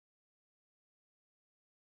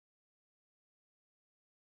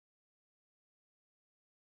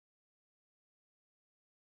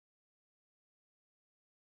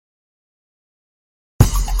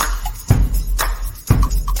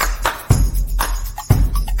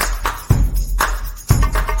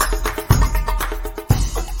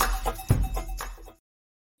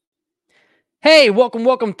Hey,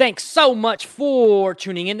 welcome. Thanks so much for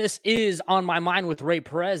tuning in. This is On My Mind with Ray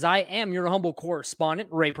Perez. I am your humble correspondent,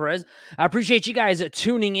 Ray Perez. I appreciate you guys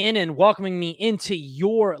tuning in and welcoming me into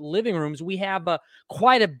your living rooms. We have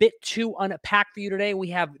quite a bit to unpack for you today. We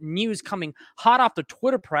have news coming hot off the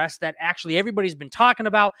Twitter press that actually everybody's been talking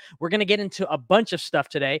about. We're going to get into a bunch of stuff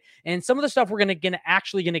today. And some of the stuff we're going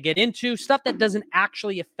to get into, stuff that doesn't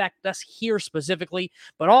actually affect us here specifically,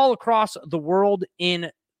 but all across the world in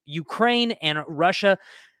Ukraine and Russia.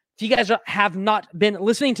 If you guys have not been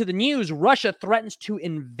listening to the news, Russia threatens to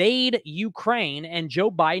invade Ukraine and Joe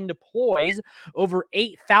Biden deploys over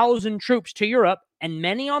 8,000 troops to Europe. And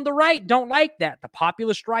many on the right don't like that. The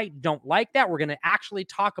populist right don't like that. We're going to actually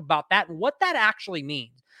talk about that and what that actually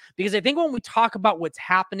means. Because I think when we talk about what's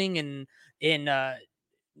happening in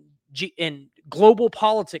global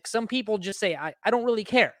politics, some people just say, I don't really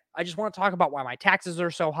care. I just want to talk about why my taxes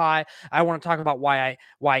are so high. I want to talk about why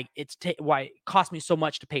it costs me so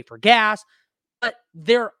much to pay for gas. But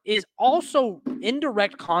there is also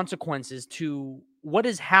indirect consequences to what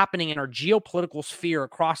is happening in our geopolitical sphere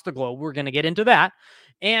across the globe. We're going to get into that.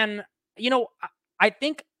 And, I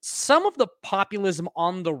think some of the populism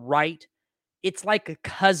on the right, it's like a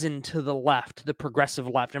cousin to the left, the progressive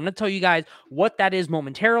left. I'm going to tell you guys what that is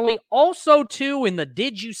momentarily. Also, too, in the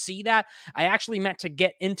Did You See That? I actually meant to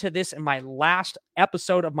get into this in my last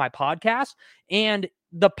episode of my podcast. And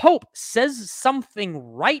the Pope says something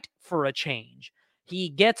right for a change. He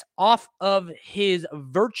gets off of his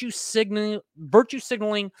virtue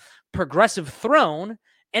signaling progressive throne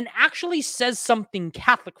and actually says something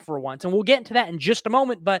Catholic for once. And we'll get into that in just a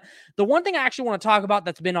moment. But the one thing I actually want to talk about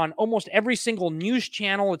that's been on almost every single news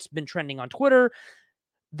channel, it's been trending on Twitter,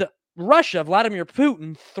 Russia, Vladimir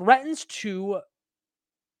Putin, threatens to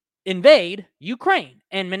invade Ukraine.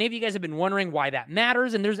 And many of you guys have been wondering why that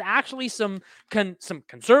matters. And there's actually some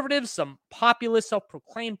conservatives, some populists,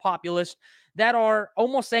 self-proclaimed populists that are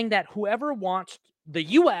almost saying that whoever wants the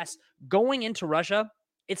U.S. going into Russia,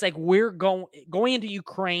 it's like we're going into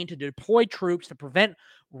Ukraine to deploy troops to prevent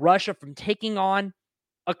Russia from taking on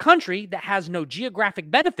a country that has no geographic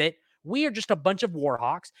benefit. We are just a bunch of war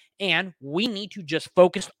hawks, and we need to just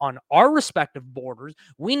focus on our respective borders.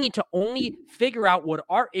 We need to only figure out what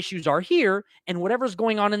our issues are here, and whatever's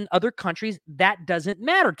going on in other countries, that doesn't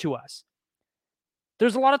matter to us.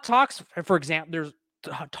 There's a lot of talks, for example, there's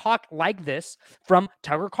talk like this from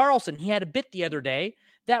Tucker Carlson. He had a bit the other day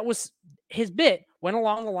that was, his bit went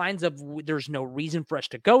along the lines of there's no reason for us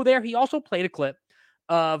to go there. He also played a clip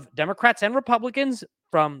of Democrats and Republicans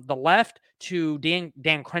from the left to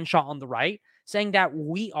Dan Crenshaw on the right saying that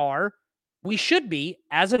we should be,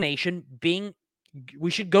 as a nation,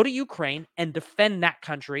 we should go to Ukraine and defend that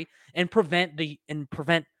country and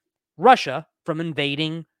prevent Russia from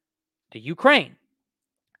invading the Ukraine.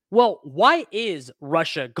 Well, why is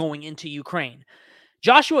Russia going into Ukraine?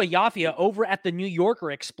 Joshua Yafia over at The New Yorker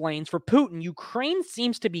explains, for Putin, Ukraine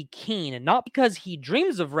seems to be keen, and not because he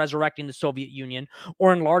dreams of resurrecting the Soviet Union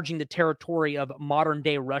or enlarging the territory of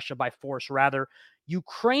modern-day Russia by force. Rather,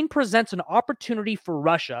 Ukraine presents an opportunity for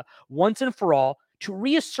Russia, once and for all, to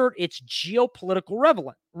reassert its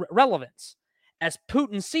geopolitical relevance. As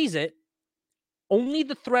Putin sees it, only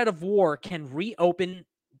the threat of war can reopen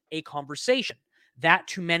a conversation that,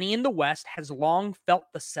 to many in the West, has long felt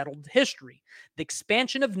the settled history. The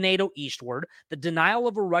expansion of NATO eastward, the denial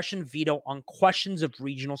of a Russian veto on questions of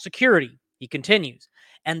regional security, he continues,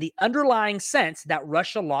 and the underlying sense that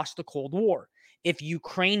Russia lost the Cold War. If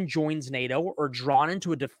Ukraine joins NATO or drawn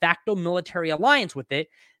into a de facto military alliance with it,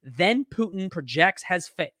 then Putin's project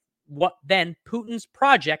has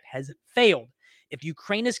failed. If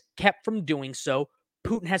Ukraine is kept from doing so,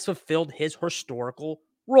 Putin has fulfilled his historical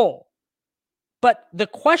role. But the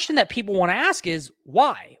question that people want to ask is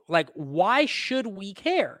why? Like, why should we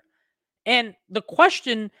care? And the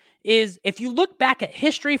question is, if you look back at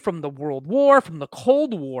history from the World War, from the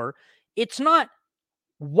Cold War, it's not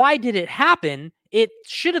why did it happen? It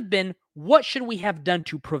should have been, what should we have done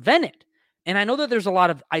to prevent it? And I know that there's a lot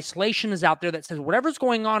of isolationists out there that says whatever's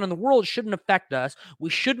going on in the world shouldn't affect us. We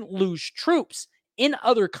shouldn't lose troops in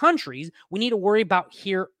other countries. We need to worry about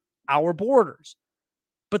here, our borders.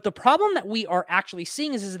 But the problem that we are actually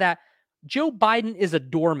seeing is that Joe Biden is a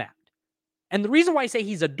doormat. And the reason why I say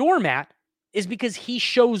he's a doormat is because he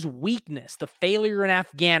shows weakness, the failure in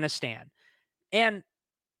Afghanistan. And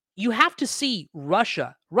you have to see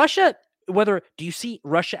Russia, do you see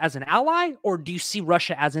Russia as an ally or do you see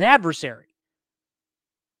Russia as an adversary?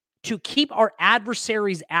 To keep our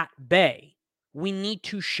adversaries at bay, we need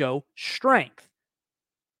to show strength.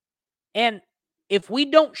 And if we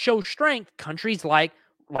don't show strength, countries like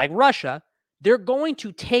Russia, They're going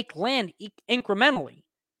to take land incrementally.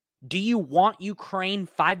 Do you want Ukraine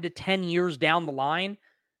 5 to 10 years down the line?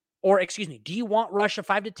 Or, excuse me, do you want Russia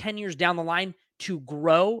 5 to 10 years down the line to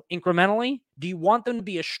grow incrementally? Do you want them to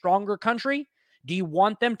be a stronger country? Do you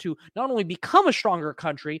want them to not only become a stronger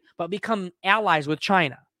country, but become allies with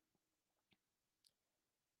China?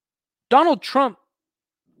 Donald Trump's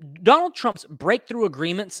breakthrough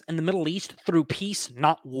agreements in the Middle East through peace,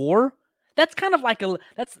 not war. That's kind of like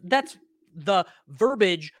that's the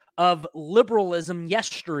verbiage of liberalism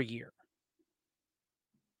yesteryear.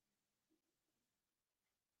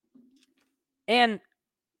 And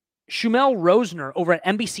Shumel Rosner over at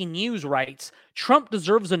NBC News writes, Trump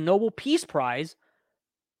deserves a Nobel Peace Prize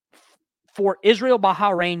for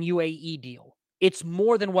Israel-Bahrain UAE deal. It's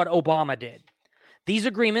more than what Obama did. These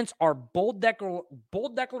agreements are bold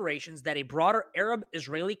declarations that a broader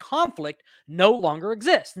Arab-Israeli conflict no longer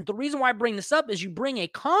exists. And the reason why I bring this up is you bring a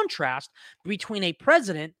contrast between a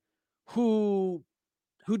president who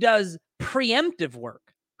does preemptive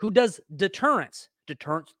work, who does deterrence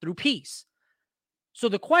through peace. So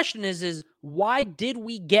the question is why did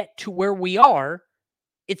we get to where we are?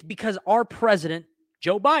 It's because our president,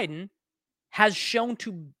 Joe Biden, has shown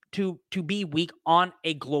to be weak on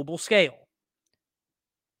a global scale.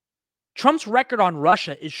 Trump's record on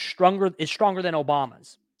Russia is stronger than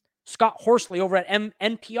Obama's. Scott Horsley over at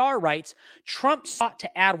NPR writes, Trump sought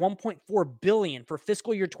to add $1.4 billion for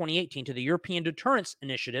fiscal year 2018 to the European Deterrence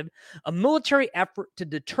Initiative, a military effort to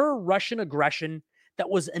deter Russian aggression that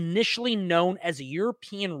was initially known as a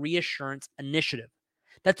European Reassurance Initiative.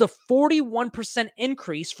 That's a 41%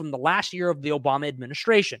 increase from the last year of the Obama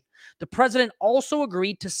administration. The president also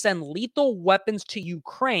agreed to send lethal weapons to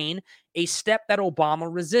Ukraine, a step that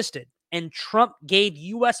Obama resisted. And Trump gave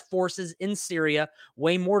U.S. forces in Syria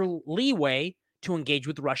way more leeway to engage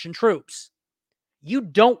with Russian troops. You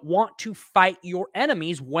don't want to fight your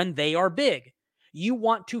enemies when they are big. You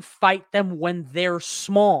want to fight them when they're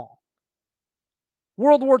small.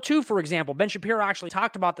 World War II, for example, Ben Shapiro actually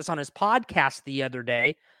talked about this on his podcast the other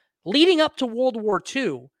day. Leading up to World War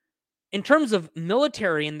II, in terms of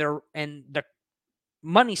military and the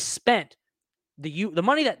money spent, the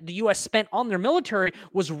money that the U.S. spent on their military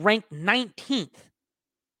was ranked 19th,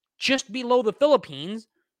 just below the Philippines.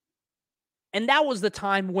 And that was the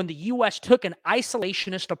time when the U.S. took an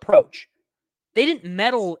isolationist approach. They didn't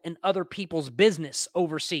meddle in other people's business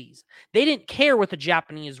overseas. They didn't care what the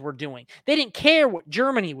Japanese were doing. They didn't care what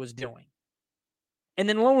Germany was doing. And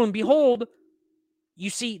then lo and behold, you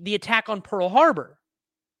see the attack on Pearl Harbor.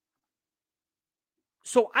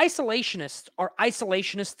 So isolationists are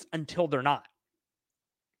isolationists until they're not.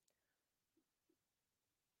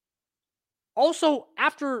 Also,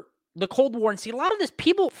 after the Cold War, and see, a lot of this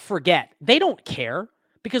people forget. They don't care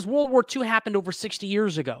because World War II happened over 60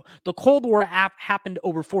 years ago. The Cold War happened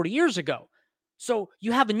over 40 years ago. So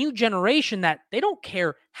you have a new generation that they don't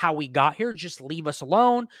care how we got here. Just leave us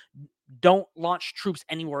alone. Don't launch troops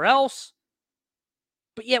anywhere else.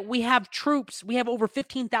 But yet we have troops. We have over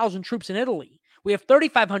 15,000 troops in Italy. We have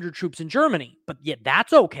 3,500 troops in Germany. But yet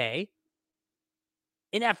that's okay.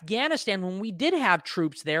 In Afghanistan, when we did have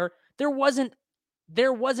troops there, there wasn't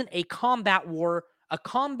a combat war, a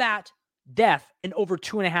combat death in over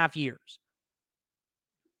 2.5 years.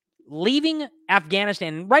 Leaving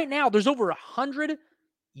Afghanistan, right now, there's over 100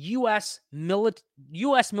 U.S.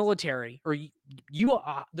 military, or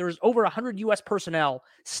there's over 100 U.S. personnel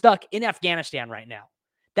stuck in Afghanistan right now.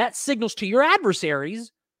 That signals to your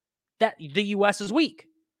adversaries that the U.S. is weak.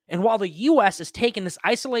 And while the U.S. is taking this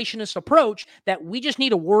isolationist approach that we just need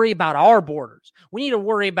to worry about our borders, we need to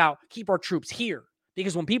worry about keep our troops here.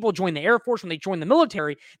 Because when people join the Air Force, when they join the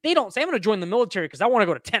military, they don't say, I'm going to join the military because I want to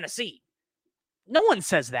go to Tennessee. No one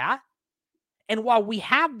says that. And while we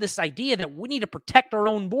have this idea that we need to protect our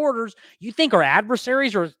own borders, you think our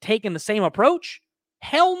adversaries are taking the same approach?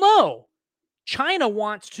 Hell no. China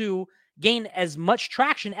wants to gain as much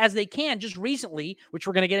traction as they can. Just recently, which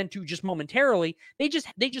we're going to get into just momentarily, they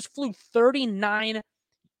just flew 39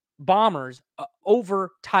 bombers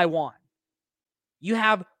over Taiwan. You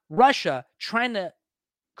have Russia trying to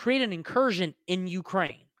create an incursion in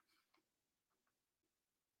Ukraine.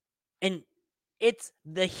 And it's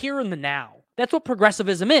the here and the now. That's what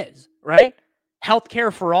progressivism is, right?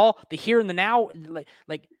 Healthcare for all, the here and the now.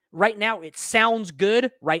 Like right now, it sounds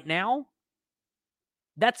good right now.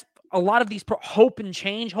 That's a lot of these hope and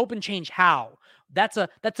change. Hope and change how? That's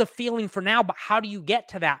a feeling for now, but how do you get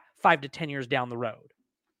to that 5 to 10 years down the road?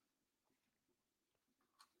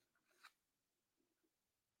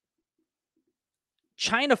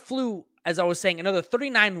 China flew, as I was saying, another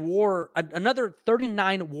 39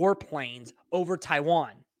 warplanes over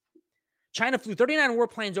Taiwan. China flew 39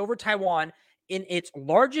 warplanes over Taiwan in its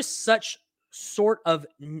largest such sort of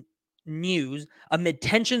news amid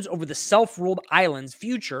tensions over the self-ruled island's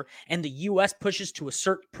future and the U.S. pushes to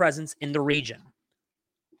assert presence in the region.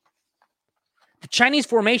 The Chinese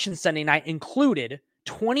formation Sunday night included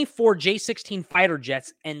 24 J-16 fighter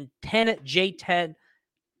jets and 10 J-10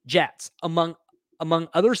 jets, among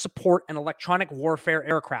other support and electronic warfare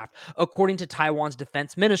aircraft, according to Taiwan's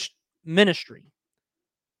defense ministry.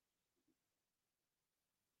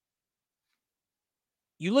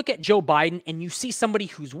 You look at Joe Biden and you see somebody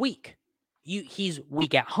who's weak. He's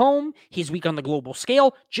weak at home. He's weak on the global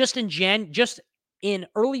scale. Just in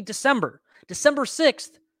early December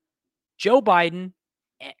 6th, Joe Biden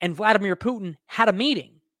and Vladimir Putin had a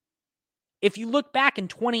meeting. If you look back in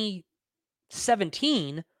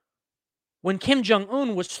 2017, when Kim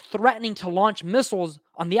Jong-un was threatening to launch missiles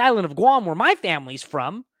on the island of Guam, where my family's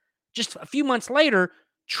from, just a few months later,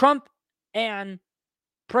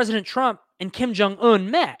 President Trump and Kim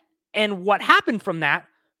Jong-un met. And what happened from that,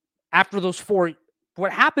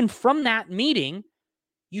 what happened from that meeting,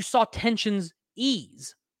 you saw tensions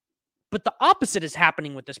ease. But the opposite is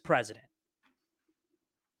happening with this president.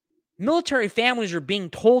 Military families are being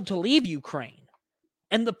told to leave Ukraine.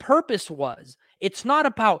 And the purpose was, it's not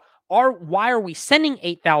about why are we sending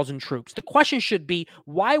 8,000 troops? The question should be,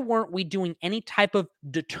 why weren't we doing any type of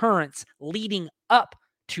deterrence leading up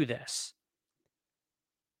to this?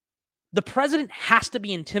 The president has to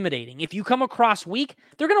be intimidating. If you come across weak,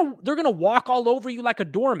 they're gonna walk all over you like a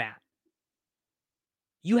doormat.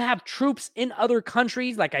 You have troops in other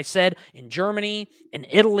countries, like I said, in Germany, in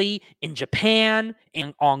Italy, in Japan,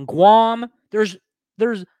 and on Guam. There's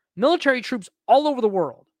military troops all over the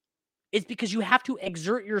world. It's because you have to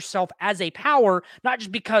exert yourself as a power, not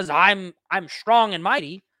just because I'm strong and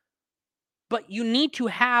mighty, but you need to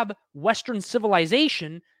have Western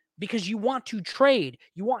civilization because you want to trade.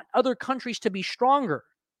 You want other countries to be stronger.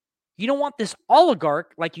 You don't want this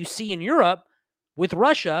oligarch like you see in Europe with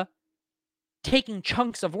Russia taking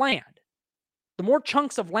chunks of land. The more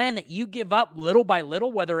chunks of land that you give up little by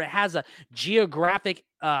little, whether it has a geographic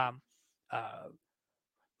a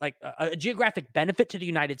geographic benefit to the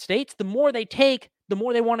United States, the more they take, the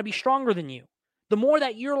more they want to be stronger than you. The more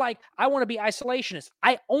that you're like, I want to be isolationist.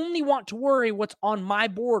 I only want to worry what's on my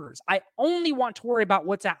borders. I only want to worry about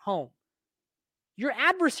what's at home. Your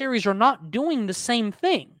adversaries are not doing the same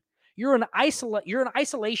thing. You're an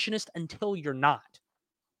isolationist until you're not.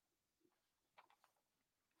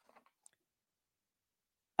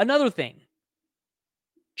 Another thing,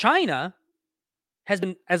 China has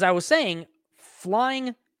been, as I was saying,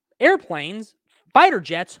 flying airplanes, fighter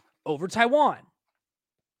jets over Taiwan.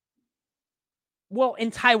 Well, in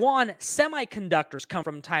Taiwan, semiconductors come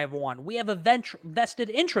from Taiwan. We have a vested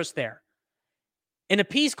interest there. In a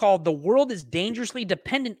piece called "The World is Dangerously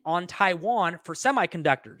Dependent on Taiwan for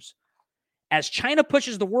Semiconductors." As China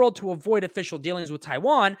pushes the world to avoid official dealings with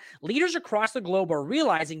Taiwan, leaders across the globe are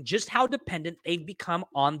realizing just how dependent they've become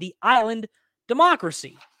on the island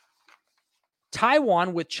democracy.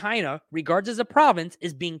 Taiwan, with China regards as a province,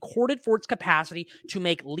 is being courted for its capacity to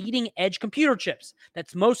make leading-edge computer chips.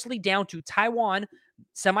 That's mostly down to Taiwan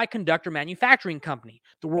Semiconductor Manufacturing Company.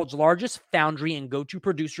 The world's largest foundry and go-to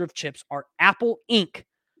producer of chips are Apple Inc.,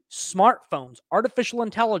 smartphones, artificial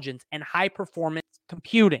intelligence, and high-performance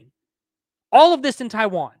computing. All of this in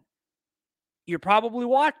Taiwan. You're probably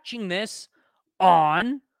watching this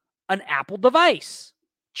on an Apple device.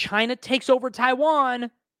 China takes over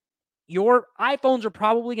Taiwan. Your iPhones are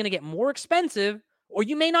probably going to get more expensive, or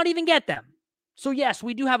you may not even get them. So yes,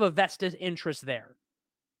 we do have a vested interest there.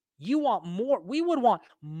 You want more. We would want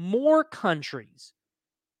more countries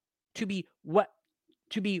to be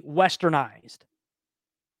westernized,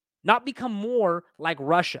 not become more like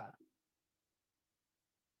Russia.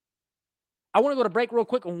 I want to go to break real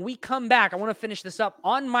quick. When we come back, I want to finish this up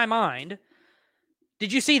on my mind.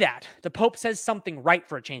 Did you see that? The Pope says something right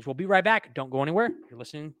for a change. We'll be right back. Don't go anywhere. You're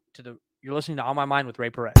listening to On My Mind with Ray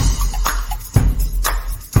Perez.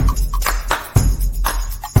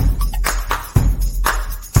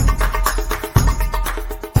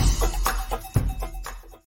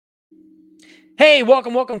 Hey,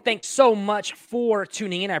 welcome. Thanks so much for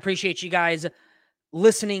tuning in. I appreciate you guys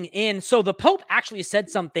listening in. So the Pope actually said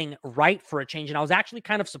something right for a change, and I was actually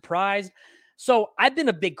kind of surprised. So I've been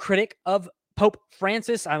a big critic of Pope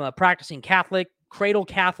Francis. I'm a practicing Catholic, cradle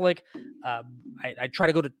Catholic. I try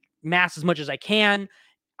to go to Mass as much as I can.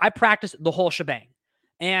 I practice the whole shebang.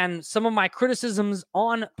 And some of my criticisms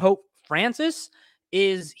on Pope Francis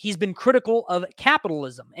is he's been critical of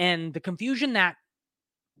capitalism and the confusion that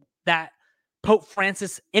Pope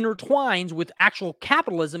Francis intertwines with actual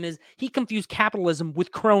capitalism is he confused capitalism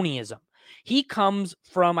with cronyism. He comes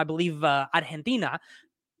from, I believe, Argentina.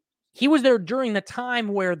 He was there during the time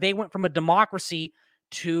where they went from a democracy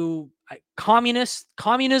to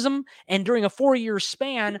communism, and during a 4-year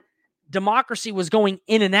span, democracy was going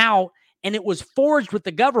in and out, and it was forged with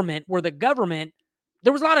the government, where the government,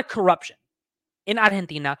 there was a lot of corruption in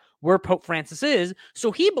Argentina, where Pope Francis is.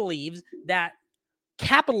 So he believes that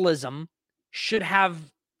capitalism should have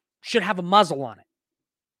a muzzle on it.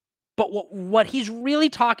 But what he's really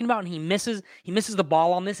talking about, and he misses the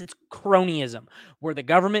ball on this, it's cronyism, where the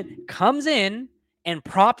government comes in and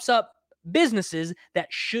props up businesses that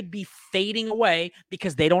should be fading away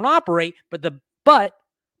because they don't operate, but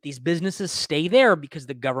these businesses stay there because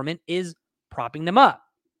the government is propping them up.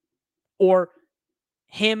 Or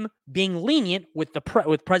him being lenient with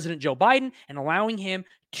with President Joe Biden and allowing him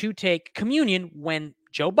to take communion when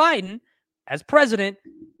Joe Biden, as president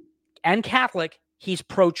and Catholic, he's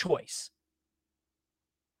pro-choice.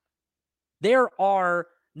 There are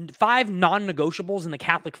 5 non-negotiables in the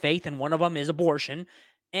Catholic faith, and one of them is abortion.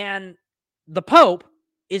 And the Pope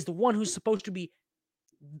is the one who's supposed to be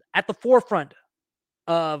at the forefront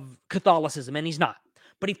of Catholicism, and he's not.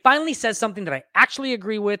 But he finally says something that I actually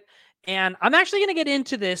agree with, and I'm actually going to get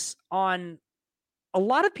into this on a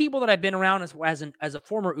lot of people that I've been around as a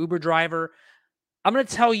former Uber driver. I'm going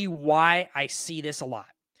to tell you why I see this a lot.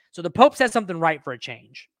 So the Pope said something right for a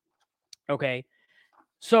change. Okay.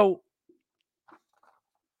 So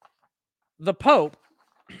the Pope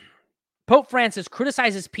Francis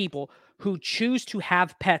criticizes people who choose to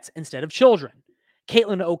have pets instead of children.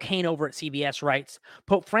 Caitlin O'Kane over at CBS writes,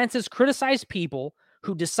 Pope Francis criticized people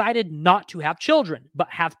who decided not to have children, but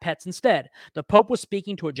have pets instead. The Pope was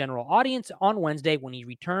speaking to a general audience on Wednesday when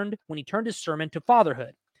he turned his sermon to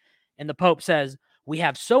fatherhood. And the Pope says, we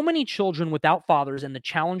have so many children without fathers and the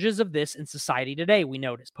challenges of this in society today, we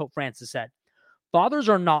notice, Pope Francis said. Fathers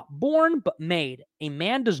are not born, but made. A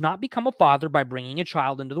man does not become a father by bringing a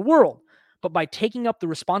child into the world, but by taking up the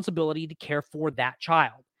responsibility to care for that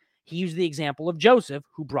child. He used the example of Joseph,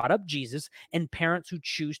 who brought up Jesus, and parents who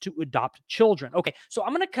choose to adopt children. Okay, so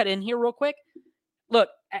I'm going to cut in here real quick. Look,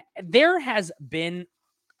 there has been,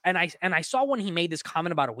 and I saw when he made this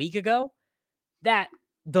comment about a week ago, that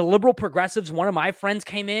the liberal progressives, one of my friends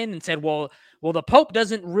came in and said, well, the Pope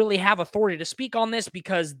doesn't really have authority to speak on this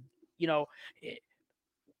because,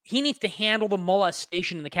 he needs to handle the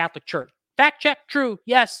molestation in the Catholic Church. Fact check, true.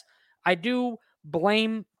 Yes, I do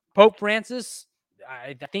blame Pope Francis.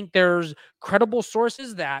 I think there's credible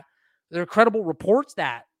sources there are credible reports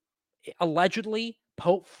that allegedly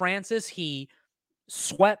Pope Francis, he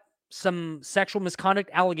swept some sexual misconduct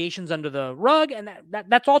allegations under the rug, and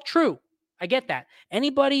that's all true. I get that.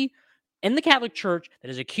 Anybody in the Catholic Church that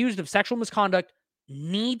is accused of sexual misconduct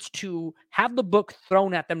needs to have the book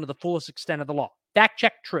thrown at them to the fullest extent of the law. Fact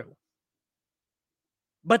check, true.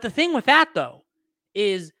 But the thing with that, though,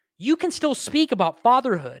 is you can still speak about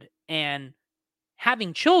fatherhood and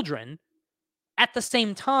having children at the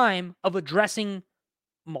same time of addressing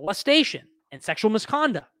molestation and sexual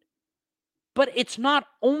misconduct. But it's not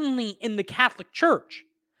only in the Catholic Church.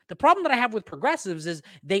 The problem that I have with progressives is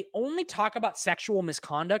they only talk about sexual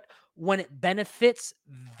misconduct when it benefits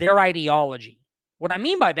their ideology. What I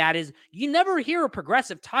mean by that is you never hear a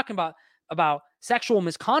progressive talking about sexual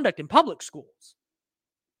misconduct in public schools.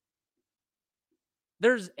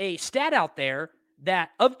 There's a stat out there that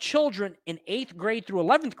of children in 8th grade through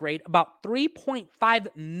 11th grade, about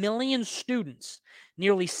 3.5 million students,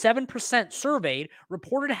 nearly 7% surveyed,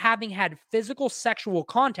 reported having had physical sexual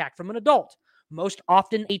contact from an adult, most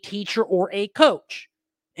often a teacher or a coach.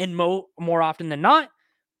 And more often than not,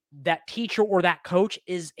 that teacher or that coach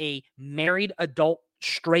is a married adult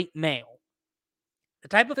straight male. The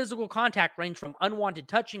type of physical contact ranged from unwanted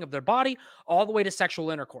touching of their body all the way to sexual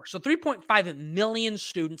intercourse. So 3.5 million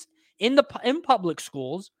students in public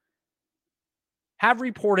schools have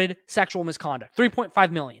reported sexual misconduct.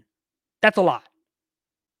 3.5 million. That's a lot.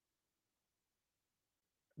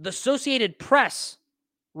 The Associated Press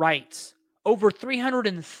writes over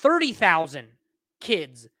 330,000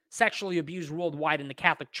 kids sexually abused worldwide in the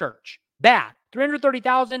Catholic Church. Bad.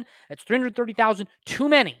 330,000, that's 330,000 too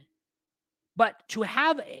many. But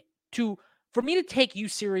for me to take you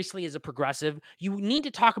seriously as a progressive, you need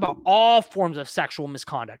to talk about all forms of sexual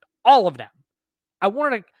misconduct, all of them. I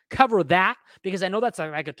wanted to cover that because I know that's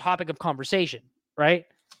like a topic of conversation, right?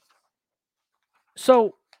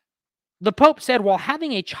 So the Pope said, while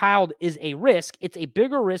having a child is a risk, it's a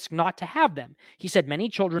bigger risk not to have them. He said many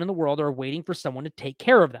children in the world are waiting for someone to take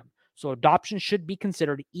care of them. So adoption should be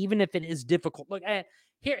considered, even if it is difficult. Look,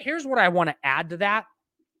 here's what I want to add to that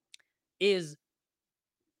is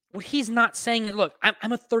what he's not saying. Look,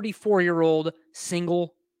 I'm a 34-year-old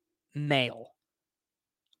single male.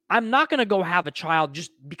 I'm not going to go have a child just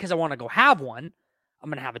because I want to go have one. I'm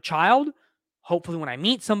going to have a child, hopefully when I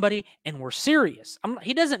meet somebody and we're serious.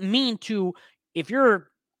 He doesn't mean to, if you're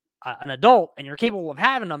an adult and you're capable of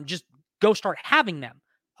having them, just go start having them.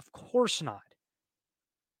 Of course not.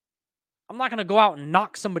 I'm not going to go out and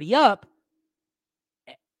knock somebody up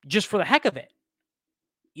just for the heck of it.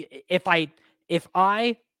 If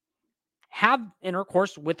I have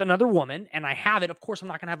intercourse with another woman and I have it, of course I'm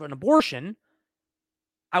not going to have an abortion.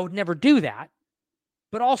 I would never do that.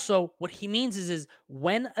 But also what he means is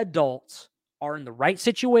when adults are in the right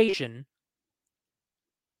situation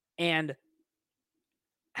and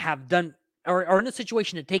have done or are in a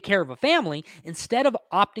situation to take care of a family, instead of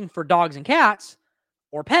opting for dogs and cats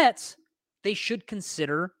or pets, they should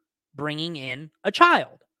consider bringing in a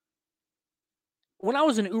child. When I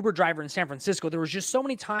was an Uber driver in San Francisco, there was just so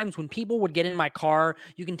many times when people would get in my car,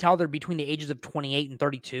 you can tell they're between the ages of 28 and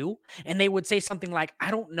 32, and they would say something like, I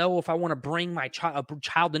don't know if I want to bring my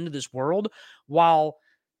child into this world while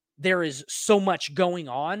there is so much going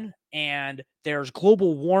on and there's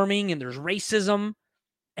global warming and there's racism.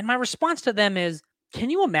 And my response to them is, can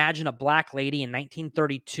you imagine a black lady in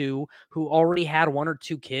 1932 who already had one or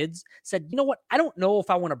two kids said, you know what, I don't know if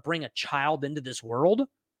I want to bring a child into this world?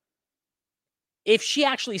 If she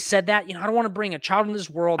actually said that, I don't want to bring a child into this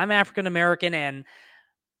world. I'm African American and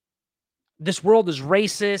this world is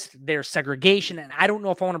racist. There's segregation. And I don't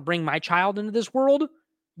know if I want to bring my child into this world.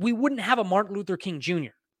 We wouldn't have a Martin Luther King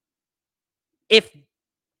Jr.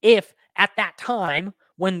 If at that time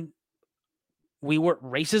when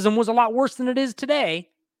racism was a lot worse than it is today,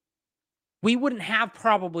 we wouldn't have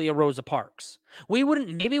probably a Rosa Parks.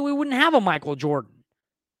 Maybe we wouldn't have a Michael Jordan.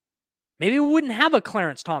 Maybe we wouldn't have a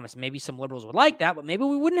Clarence Thomas. Maybe some liberals would like that, but maybe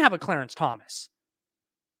we wouldn't have a Clarence Thomas.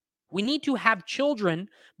 We need to have children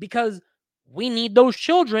because we need those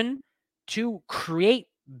children to create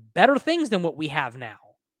better things than what we have now.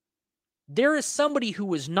 There is somebody who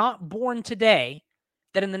was not born today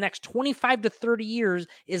that in the next 25 to 30 years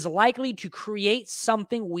is likely to create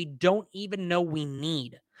something we don't even know we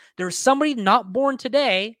need. There's somebody not born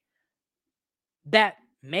today that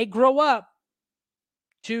may grow up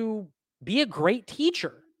to be a great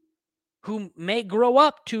teacher, who may grow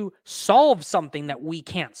up to solve something that we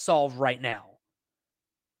can't solve right now.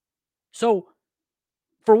 So,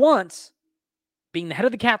 for once, being the head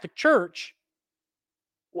of the Catholic Church,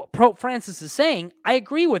 what Pope Francis is saying, I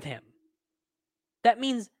agree with him. That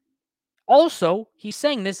means also he's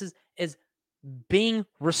saying this is being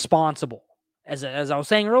responsible. As I was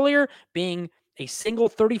saying earlier, being a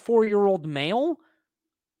single 34-year-old male,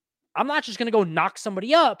 I'm not just going to go knock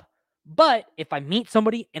somebody up, but if I meet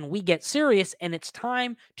somebody and we get serious and it's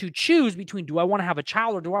time to choose between do I want to have a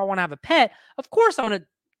child or do I want to have a pet, of course I want to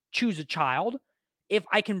choose a child if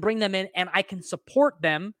I can bring them in and I can support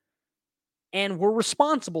them and we're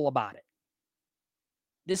responsible about it.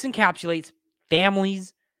 This encapsulates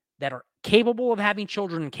families that are capable of having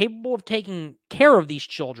children and capable of taking care of these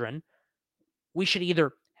children. We should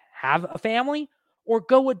either have a family or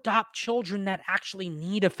go adopt children that actually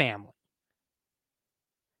need a family.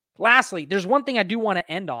 Lastly, there's one thing I do want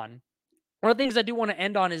to end on. One of the things I do want to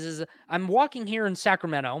end on is I'm walking here in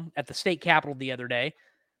Sacramento at the state capitol the other day,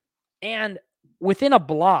 and within a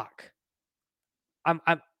block,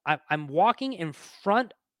 I'm walking in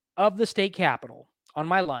front of the state capitol on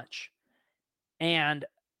my lunch, and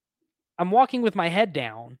I'm walking with my head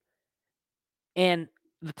down, and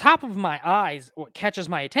the top of my eyes, what catches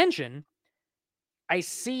my attention, I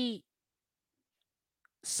see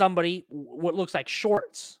somebody what looks like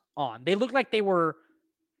shorts on. They look like they were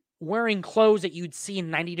wearing clothes that you'd see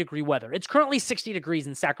in 90-degree weather. It's currently 60 degrees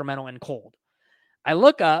in Sacramento and cold. I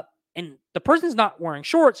look up, and the person's not wearing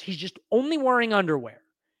shorts. He's just only wearing underwear.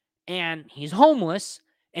 And he's homeless,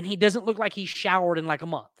 and he doesn't look like he's showered in like a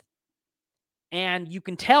month. And you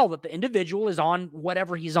can tell that the individual is on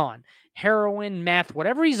whatever he's on. Heroin, meth,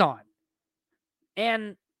 whatever he's on.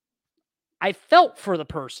 And I felt for the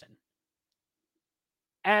person.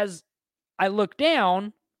 As I look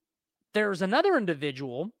down, there's another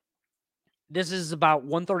individual. This is about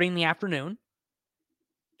 1:30 in the afternoon,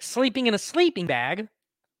 sleeping in a sleeping bag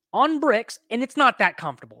on bricks, and it's not that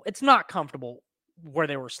comfortable. It's not comfortable where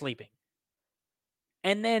they were sleeping.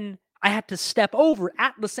 And then I had to step over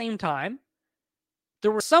at the same time.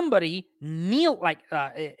 There was somebody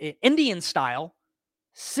Indian style,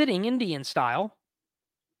 sitting Indian style.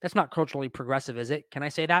 That's not culturally progressive, is it? Can I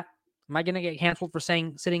say that? Am I going to get canceled for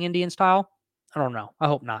saying sitting Indian style? I don't know. I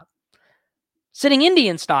hope not. Sitting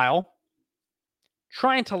Indian style,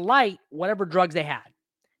 trying to light whatever drugs they had.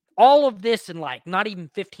 All of this in like not even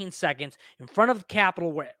 15 seconds in front of the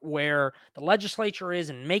Capitol where the legislature is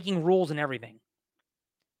and making rules and everything.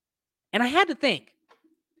 And I had to think,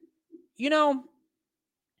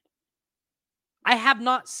 I have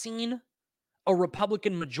not seen a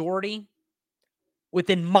Republican majority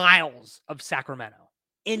within miles of Sacramento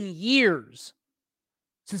in years,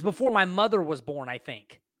 since before my mother was born, I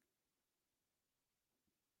think.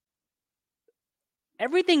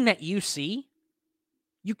 Everything that you see,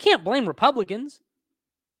 you can't blame Republicans.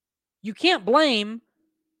 You can't blame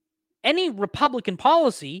any Republican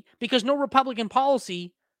policy because no Republican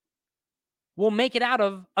policy will make it out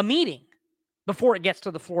of a meeting before it gets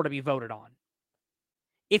to the floor to be voted on.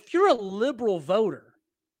 If you're a liberal voter,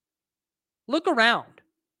 look around.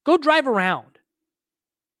 Go drive around.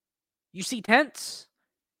 You see tents.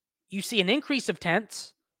 You see an increase of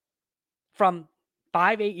tents from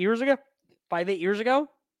 5-8 years ago.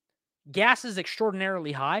 Gas is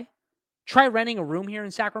extraordinarily high. Try renting a room here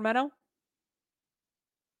in Sacramento.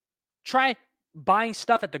 Try buying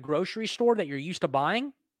stuff at the grocery store that you're used to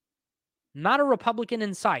buying. Not a Republican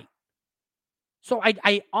in sight. So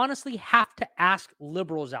I honestly have to ask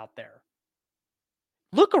liberals out there.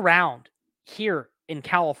 Look around here in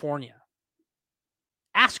California.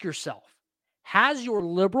 Ask yourself, has your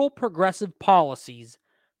liberal progressive policies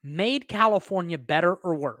made California better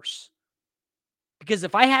or worse? Because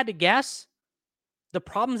if I had to guess, the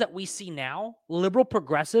problems that we see now, liberal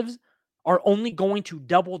progressives are only going to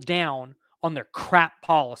double down on their crap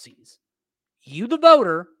policies. You, the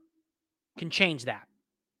voter, can change that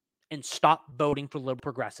and stop voting for liberal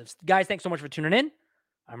progressives. Guys, thanks so much for tuning in.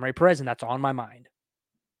 I'm Ray Perez, and that's On My Mind.